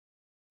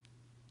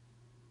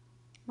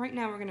Right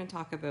now we're going to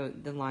talk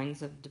about the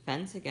lines of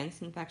defense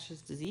against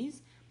infectious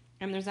disease,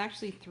 and there's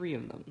actually 3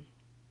 of them.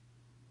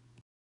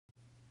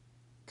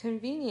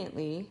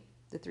 Conveniently,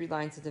 the 3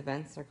 lines of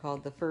defense are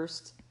called the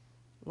first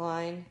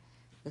line,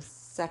 the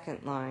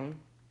second line,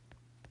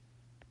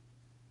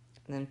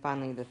 and then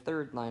finally the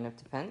third line of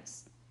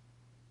defense.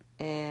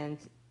 And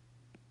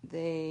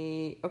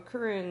they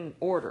occur in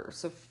order.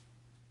 So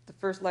the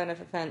first line of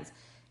defense,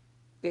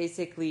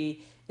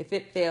 basically, if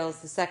it fails,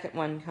 the second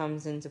one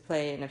comes into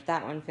play, and if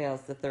that one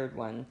fails, the third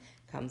one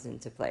comes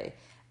into play.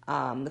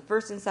 The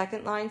first and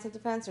second lines of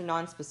defense are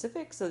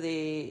non-specific, so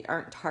they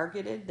aren't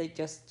targeted. They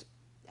just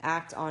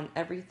act on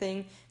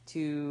everything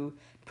to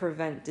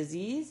prevent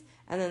disease.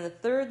 And then the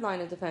third line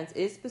of defense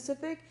is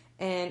specific,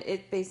 and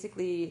it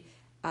basically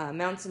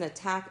mounts an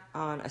attack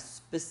on a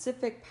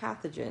specific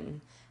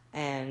pathogen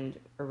and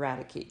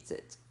eradicates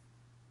it.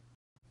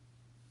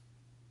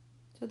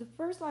 So the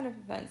first line of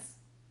defense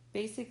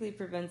basically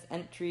prevents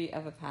entry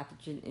of a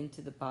pathogen into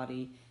the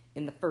body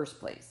in the first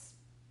place.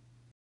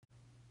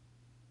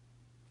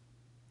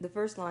 The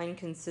first line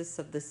consists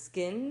of the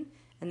skin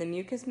and the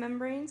mucous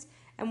membranes,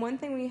 and one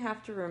thing we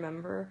have to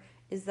remember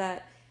is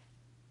that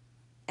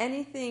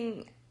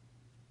anything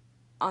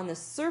on the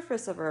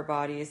surface of our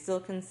body is still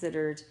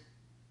considered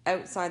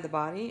outside the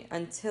body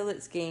until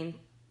it's gained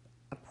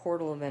a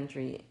portal of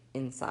entry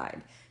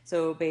inside.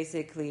 So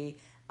basically,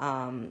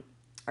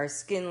 our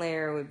skin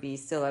layer would be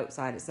still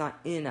outside. It's not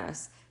in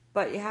us.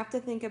 But you have to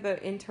think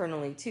about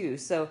internally too.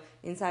 So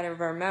inside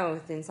of our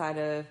mouth, inside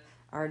of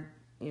our,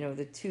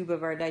 the tube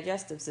of our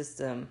digestive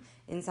system,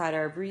 inside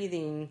our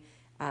breathing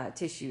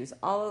tissues,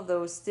 all of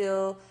those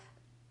still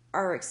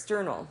are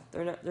external.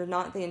 They're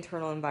not the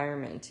internal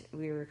environment.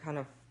 We're kind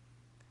of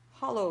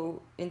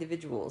hollow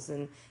individuals,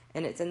 and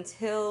it's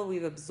until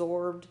we've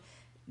absorbed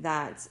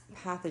that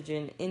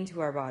pathogen into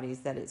our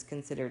bodies that it's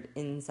considered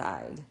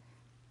inside.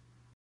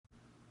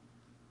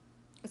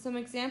 Some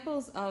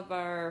examples of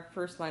our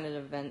first line of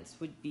defense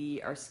would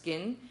be our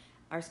skin.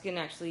 Our skin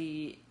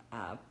actually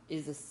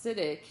is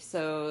acidic,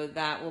 so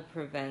that will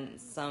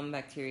prevent some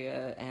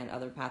bacteria and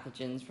other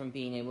pathogens from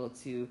being able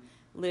to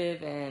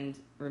live and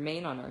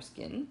remain on our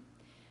skin.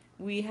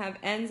 We have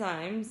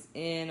enzymes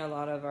in a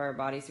lot of our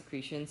body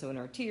secretions, so in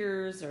our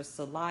tears, our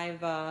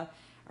saliva,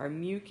 our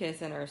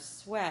mucus, and our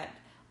sweat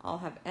all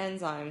have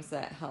enzymes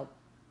that help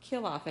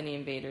kill off any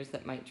invaders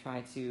that might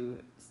try to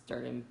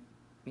start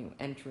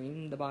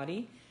entering the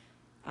body.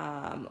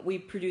 We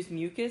produce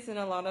mucus in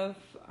a lot of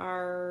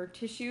our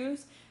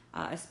tissues,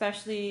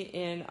 especially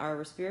in our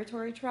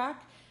respiratory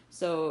tract.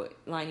 So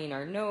lining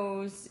our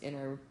nose,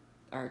 in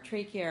our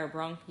trachea, our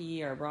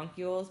bronchi, our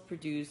bronchioles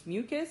produce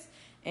mucus,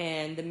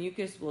 and the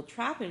mucus will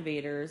trap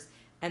invaders.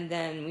 And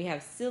then we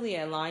have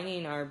cilia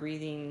lining our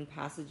breathing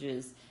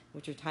passages,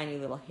 which are tiny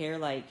little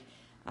hair-like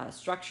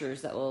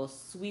structures that will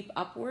sweep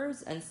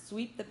upwards and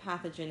sweep the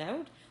pathogen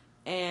out.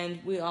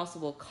 And we also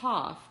will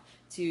cough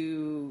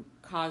to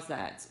cause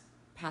that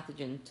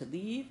pathogen to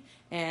leave,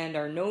 and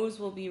our nose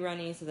will be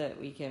runny so that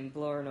we can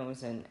blow our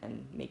nose and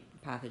make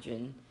the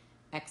pathogen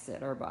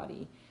exit our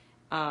body.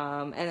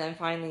 And then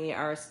finally,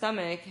 our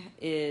stomach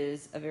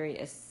is a very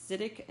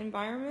acidic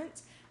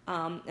environment,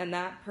 and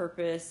that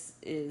purpose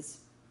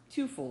is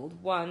twofold.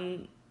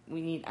 One, we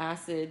need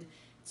acid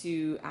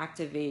to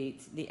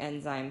activate the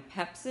enzyme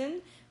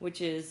pepsin,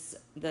 which is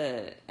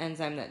the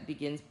enzyme that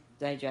begins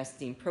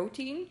digesting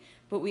protein,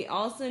 but we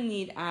also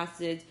need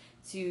acid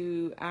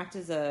to act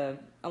as a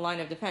line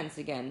of defense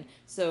again.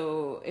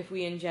 So if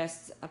we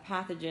ingest a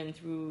pathogen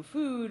through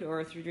food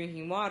or through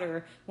drinking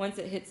water, once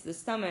it hits the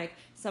stomach,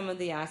 some of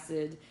the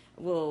acid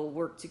will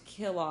work to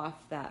kill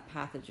off that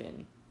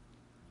pathogen.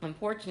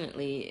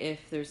 Unfortunately, if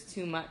there's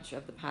too much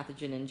of the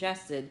pathogen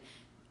ingested,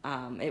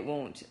 it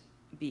won't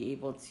be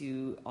able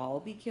to all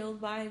be killed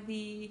by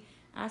the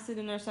acid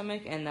in our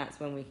stomach, and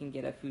that's when we can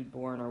get a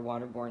foodborne or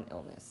waterborne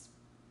illness.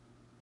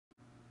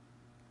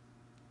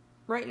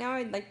 Right now,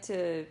 I'd like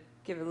to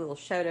give a little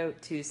shout out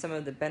to some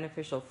of the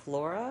beneficial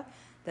flora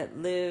that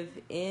live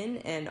in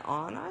and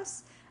on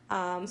us.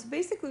 So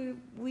basically,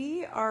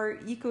 we are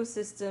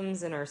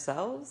ecosystems in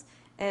ourselves,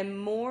 and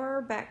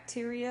more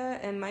bacteria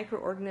and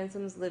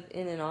microorganisms live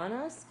in and on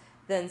us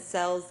than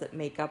cells that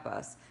make up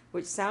us,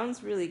 which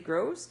sounds really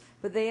gross,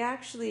 but they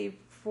actually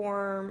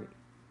form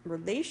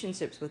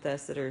relationships with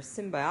us that are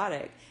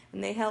symbiotic,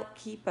 and they help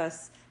keep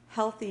us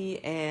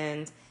healthy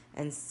and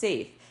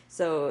safe.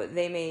 So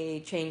they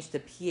may change the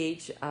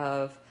pH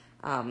of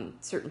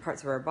certain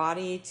parts of our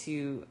body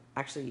to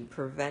actually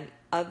prevent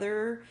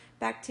other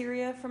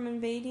bacteria from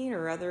invading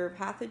or other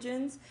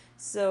pathogens.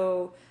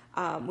 So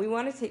we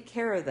want to take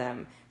care of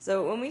them.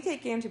 So when we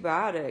take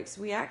antibiotics,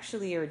 we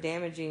actually are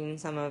damaging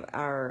some of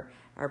our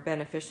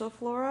beneficial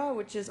flora,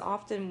 which is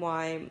often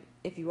why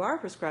if you are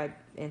prescribed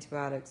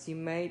antibiotics, you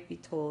might be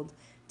told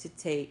to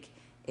take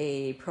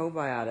a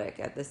probiotic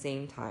at the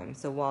same time.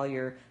 So while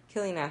you're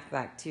killing off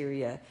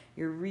bacteria,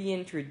 you're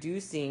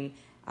reintroducing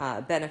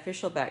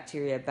beneficial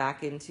bacteria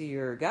back into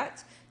your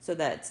gut so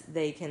that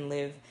they can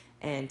live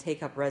and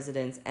take up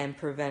residence and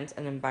prevent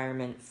an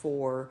environment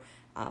for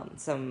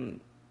some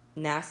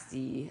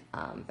nasty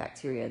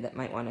bacteria that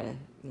might want to,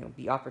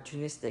 be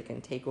opportunistic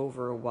and take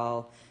over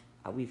while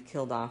we've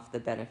killed off the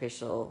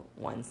beneficial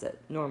ones that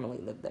normally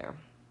live there.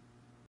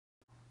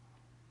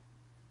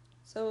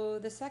 So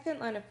the second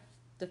line of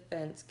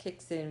defense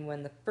kicks in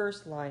when the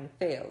first line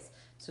fails.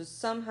 So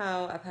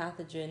somehow a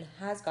pathogen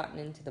has gotten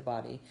into the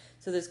body.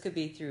 So this could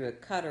be through a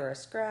cut or a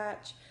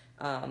scratch,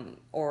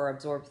 or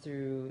absorbed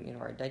through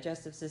our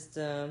digestive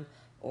system,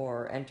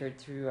 or entered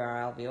through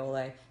our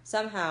alveoli.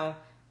 Somehow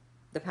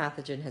the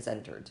pathogen has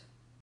entered.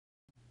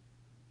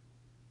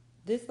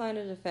 This line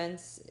of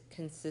defense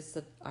consists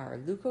of our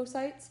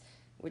leukocytes,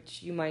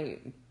 which you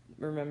might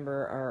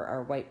remember are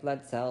our white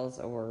blood cells,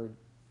 or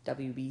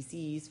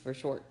WBCs for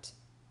short.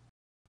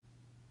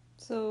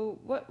 So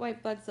what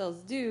white blood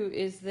cells do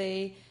is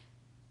they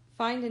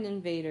find an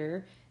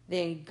invader,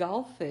 they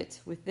engulf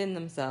it within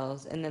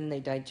themselves, and then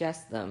they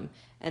digest them.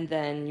 And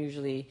then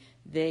usually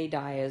they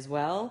die as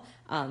well,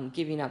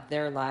 giving up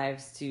their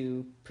lives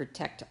to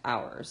protect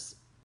ours.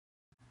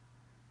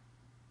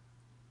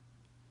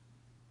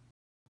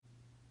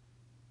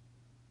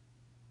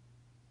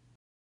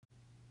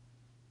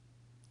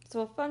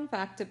 So a fun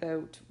fact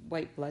about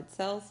white blood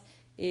cells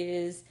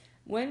is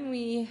when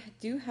we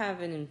do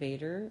have an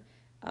invader,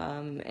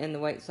 and the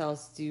white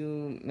cells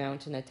do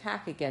mount an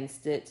attack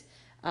against it,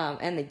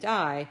 and they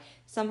die,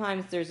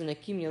 sometimes there's an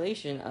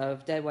accumulation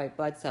of dead white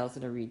blood cells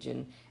in a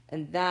region,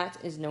 and that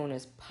is known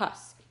as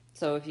pus.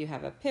 So if you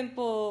have a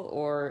pimple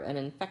or an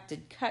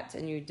infected cut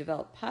and you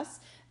develop pus,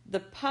 the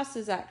pus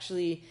is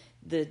actually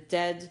the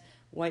dead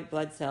white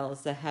blood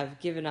cells that have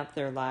given up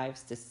their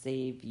lives to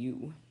save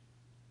you.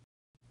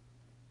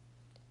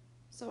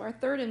 So our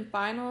third and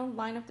final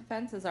line of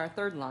defense is our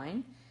third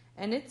line,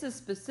 and it's a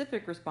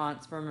specific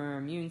response from our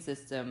immune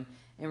system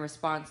in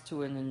response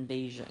to an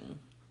invasion.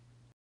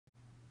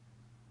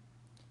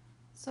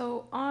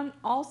 So on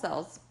all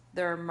cells,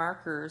 there are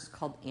markers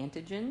called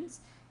antigens,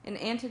 and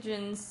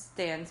antigens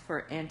stands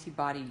for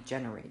antibody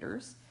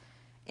generators.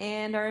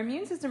 And our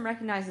immune system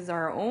recognizes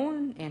our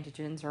own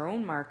antigens, our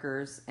own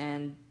markers,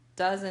 and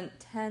doesn't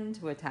tend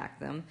to attack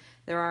them.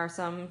 There are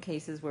some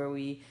cases where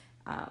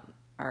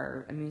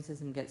our immune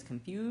system gets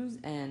confused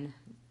and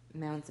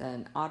mounts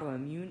an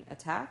autoimmune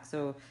attack.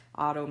 So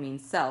auto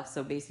means self,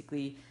 so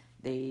basically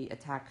they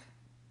attack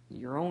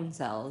your own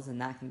cells, and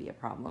that can be a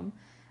problem.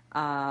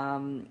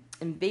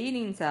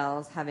 Invading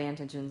cells have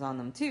antigens on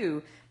them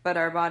too, but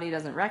our body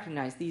doesn't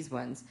recognize these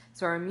ones.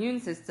 So our immune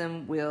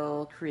system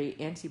will create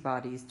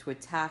antibodies to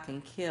attack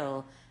and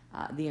kill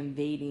the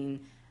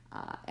invading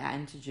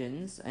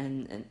antigens,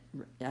 and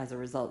as a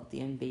result,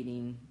 the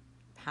invading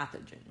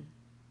pathogen.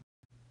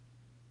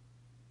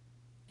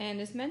 And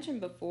as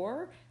mentioned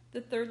before, the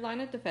third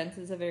line of defense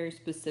is a very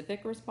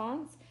specific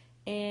response,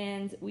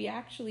 and we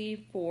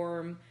actually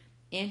form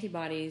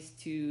antibodies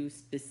to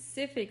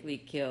specifically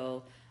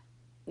kill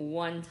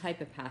one type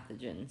of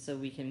pathogen, so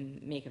we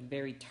can make a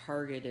very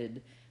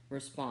targeted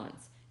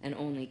response and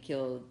only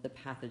kill the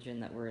pathogen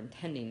that we're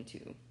intending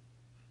to.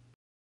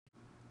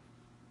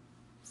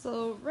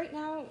 So right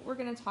now we're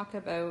going to talk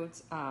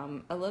about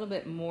a little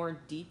bit more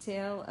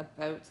detail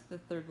about the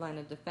third line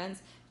of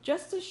defense,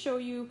 just to show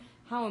you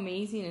how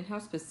amazing and how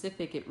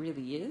specific it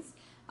really is.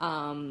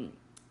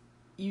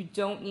 You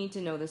don't need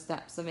to know the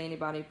steps of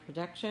antibody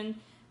protection,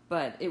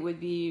 but it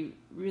would be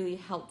really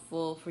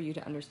helpful for you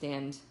to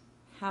understand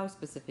how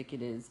specific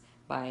it is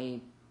by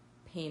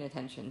paying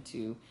attention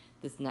to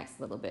this next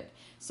little bit.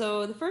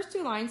 So the first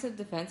two lines of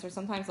defense are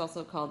sometimes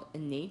also called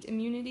innate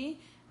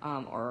immunity,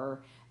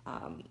 or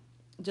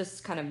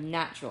just kind of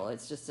natural.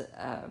 It's just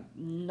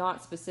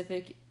not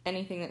specific.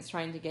 Anything that's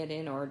trying to get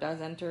in or does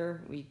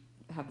enter, we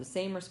have the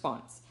same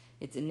response.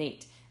 It's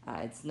innate.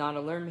 It's not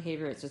a learned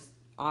behavior. It's just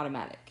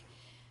automatic.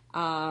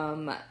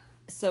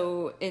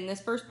 So in this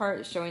first part,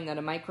 it's showing that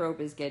a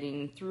microbe is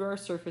getting through our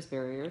surface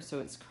barrier, so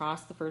it's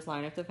crossed the first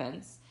line of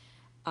defense.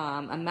 A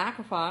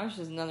macrophage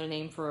is another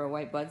name for a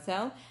white blood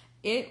cell.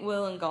 It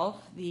will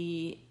engulf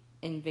the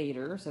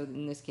invader, so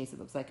in this case it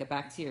looks like a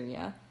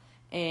bacteria,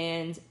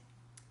 and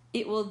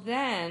it will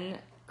then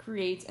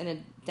create an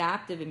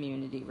adaptive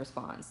immunity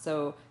response.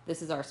 So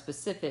this is our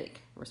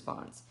specific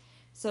response.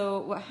 So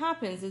what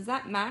happens is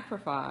that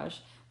macrophage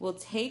will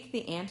take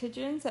the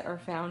antigens that are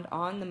found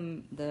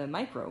on the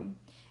microbe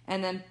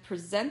and then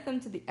present them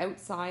to the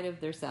outside of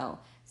their cell.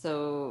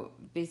 So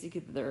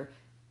basically they're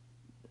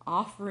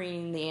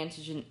offering the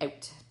antigen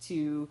out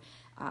to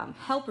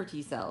helper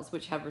T cells,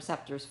 which have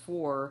receptors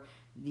for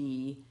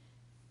the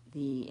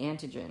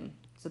antigen.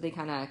 So they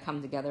kind of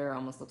come together,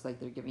 almost looks like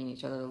they're giving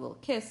each other a little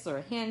kiss or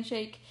a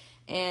handshake,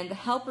 and the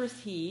helper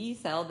T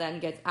cell then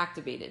gets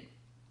activated.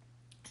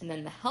 And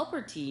then the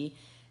helper T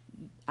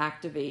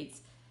activates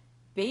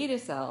beta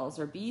cells,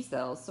 or B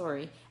cells,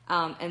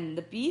 and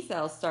the B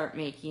cells start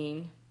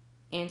making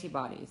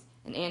antibodies,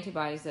 and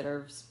antibodies that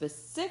are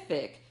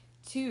specific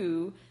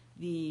to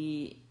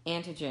the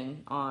antigen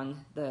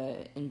on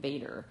the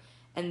invader.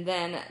 And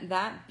then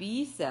that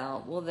B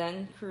cell will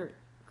then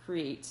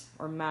create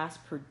or mass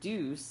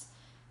produce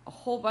a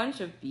whole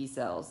bunch of B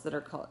cells that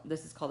are called,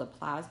 this is called a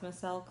plasma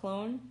cell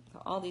clone.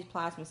 So all these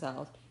plasma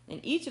cells, and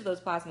each of those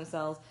plasma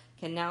cells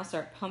can now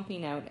start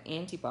pumping out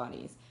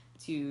antibodies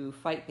to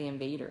fight the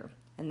invader,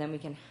 and then we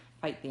can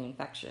fight the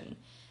infection.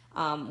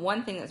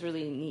 One thing that's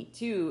really neat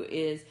too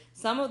is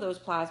some of those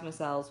plasma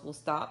cells will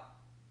stop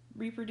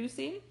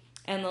reproducing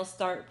and they'll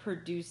start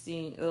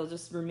producing, they'll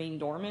just remain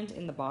dormant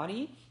in the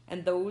body,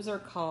 and those are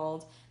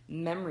called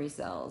memory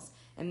cells.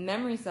 And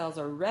memory cells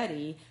are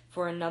ready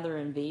for another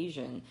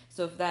invasion.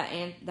 So if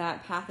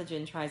that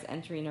pathogen tries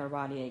entering our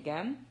body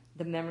again,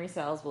 the memory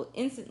cells will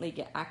instantly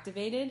get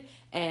activated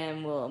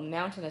and will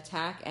mount an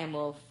attack and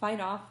will fight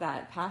off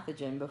that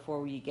pathogen before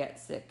we get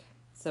sick.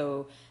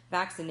 So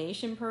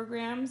vaccination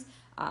programs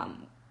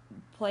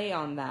play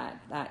on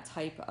that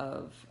type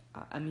of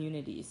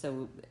immunity.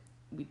 So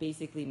we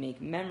basically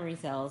make memory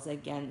cells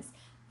against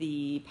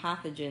the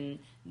pathogen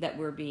that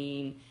we're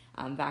being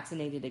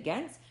vaccinated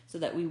against, so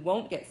that we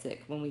won't get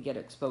sick when we get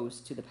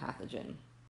exposed to the pathogen.